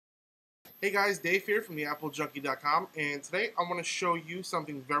Hey guys, Dave here from the AppleJunkie.com, and today I want to show you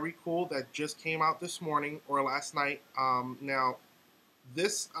something very cool that just came out this morning or last night. Now,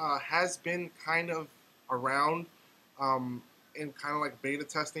 this has been kind of around in kind of like beta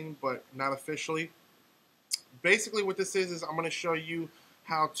testing, but not officially. Basically, what this is I'm going to show you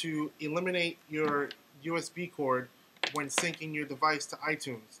how to eliminate your USB cord when syncing your device to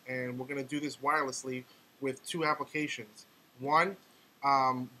iTunes, and we're going to do this wirelessly with two applications. One,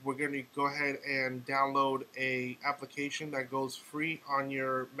 we're going to go ahead and download a application that goes free on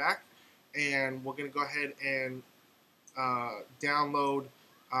your Mac, and we're going to go ahead and download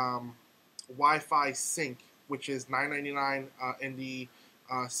Wi-Fi Sync, which is $9.99 in the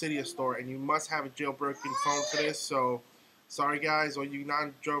Cydia store, and you must have a jailbroken phone for this. So, sorry guys, all you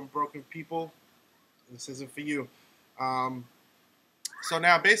non-jailbroken people, this isn't for you. So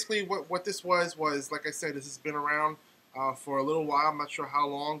now, basically, what this was like I said, this has been around for a little while. I'm not sure how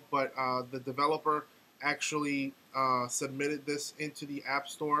long, but the developer actually submitted this into the App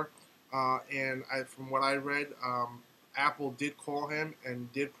Store, and from what I read, Apple did call him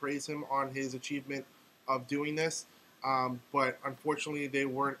and did praise him on his achievement of doing this, but unfortunately they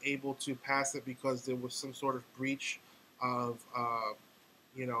weren't able to pass it because there was some sort of breach of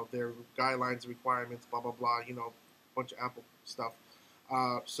their guidelines, requirements, blah blah blah, a bunch of Apple stuff.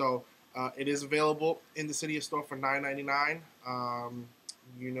 It is available in the Cydia store for $9.99.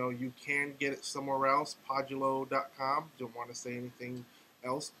 You can get it somewhere else, podulo.com. Don't want to say anything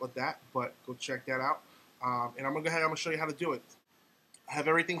else but that, but go check that out. And I'm going to go ahead and I'm going to show you how to do it. I have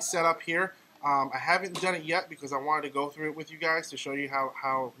everything set up here. I haven't done it yet because I wanted to go through it with you guys to show you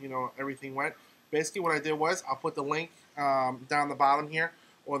how everything went. Basically what I did was I'll put the link down the bottom here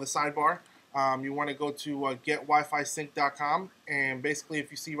or the sidebar. You want to go to getwifisync.com, and basically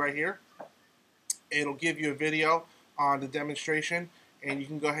if you see right here, it'll give you a video on the demonstration, and you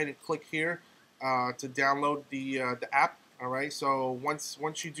can go ahead and click here to download the app. All right, so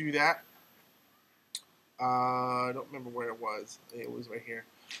once you do that, I don't remember where it was. It was right here.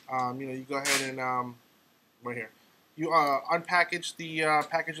 You go ahead and right here, you unpackage the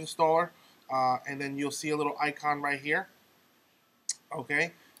package installer, and then you'll see a little icon right here.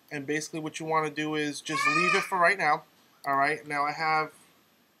 Okay, and basically what you want to do is just leave it for right now. All right, now I have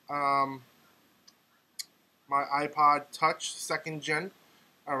my Ipod Touch 2nd Gen,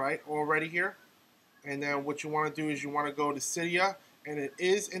 all right, already here. And then what you want to do is you want to go to Cydia, and it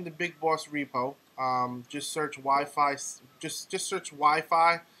is in the Big Boss repo. Just search Wi-Fi, just search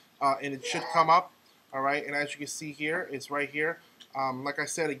Wi-Fi, and it should come up. All right, and as you can see here, it's right here. Like I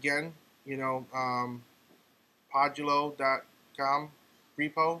said again, podulo.com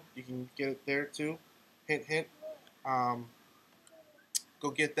repo. You can get it there too. Hint, hint.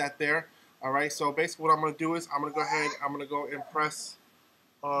 Go get that there. All right. So basically, what I'm going to do is I'm going to go ahead. I'm going to go and press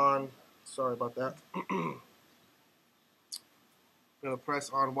on. Sorry about that. I'm going to press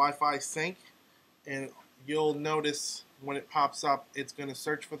on Wi-Fi Sync, and you'll notice when it pops up, it's going to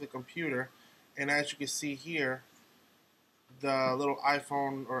search for the computer, and as you can see here, the little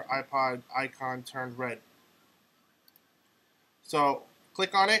iPhone or iPod icon turned red. So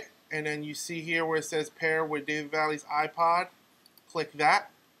click on it, and then you see here where it says pair with David Valley's iPod. Click that.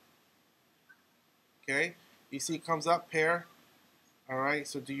 Okay, you see it comes up, pair. All right,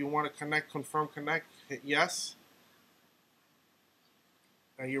 so do you want to connect, confirm connect, hit yes.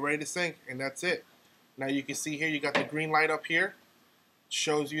 Now you're ready to sync, and that's it. Now you can see here you got the green light up here.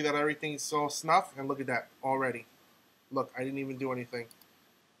 Shows you that everything's all snuff, and look at that already. Look, I didn't even do anything.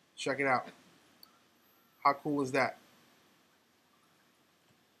 Check it out. How cool is that?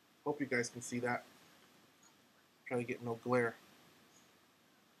 Hope you guys can see that. Try to get no glare.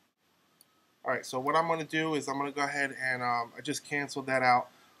 Alright, so what I'm going to do is I'm going to go ahead and I just canceled that out.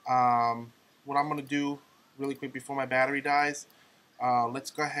 What I'm going to do really quick before my battery dies,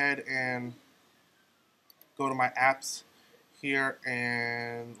 let's go ahead and go to my apps here,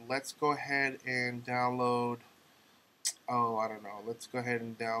 and let's go ahead and download, I don't know, let's go ahead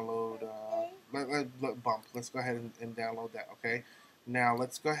and download, let's go ahead and download that, okay? Now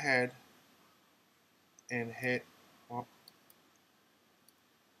let's go ahead and hit, well,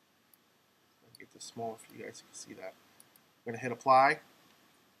 get this smaller for you guys so you can see that. I'm going to hit apply.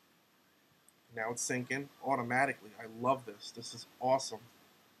 Now it's syncing automatically. I love this. This is awesome.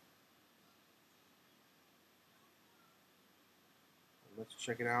 Let's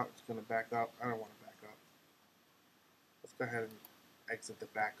check it out. It's going to back up. I don't want to back up. Let's go ahead and exit the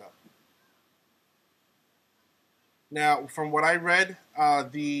backup. Now, from what I read,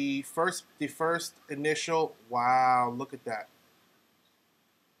 the first initial, wow, look at that.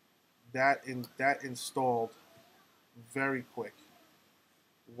 That installed very quick.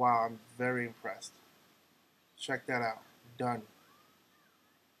 Wow, I'm very impressed. Check that out. Done.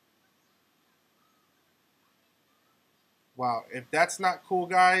 Wow, if that's not cool,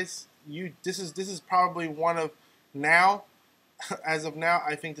 guys, this is probably one of now, as of now,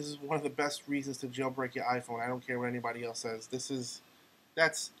 I think this is one of the best reasons to jailbreak your iPhone. I don't care what anybody else says.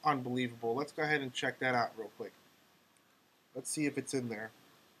 That's unbelievable. Let's go ahead and check that out real quick. Let's see if it's in there.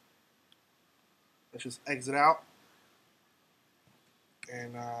 Let's just exit out,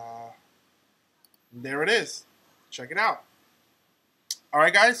 and there it is. Check it out. All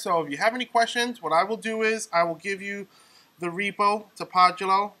right, guys. So if you have any questions, what I will do is I will give you the repo to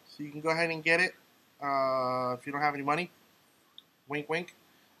Podulo, so you can go ahead and get it if you don't have any money. Wink, wink.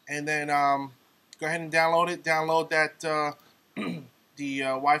 And then go ahead and download it. Download that the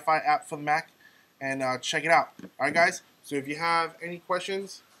Wi-Fi app for the Mac, and check it out. All right, guys. So if you have any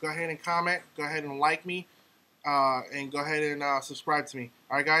questions, go ahead and comment. Go ahead and like me, and go ahead and subscribe to me.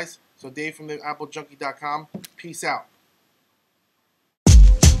 All right, guys. So Dave from the AppleJunkie.com. Peace out.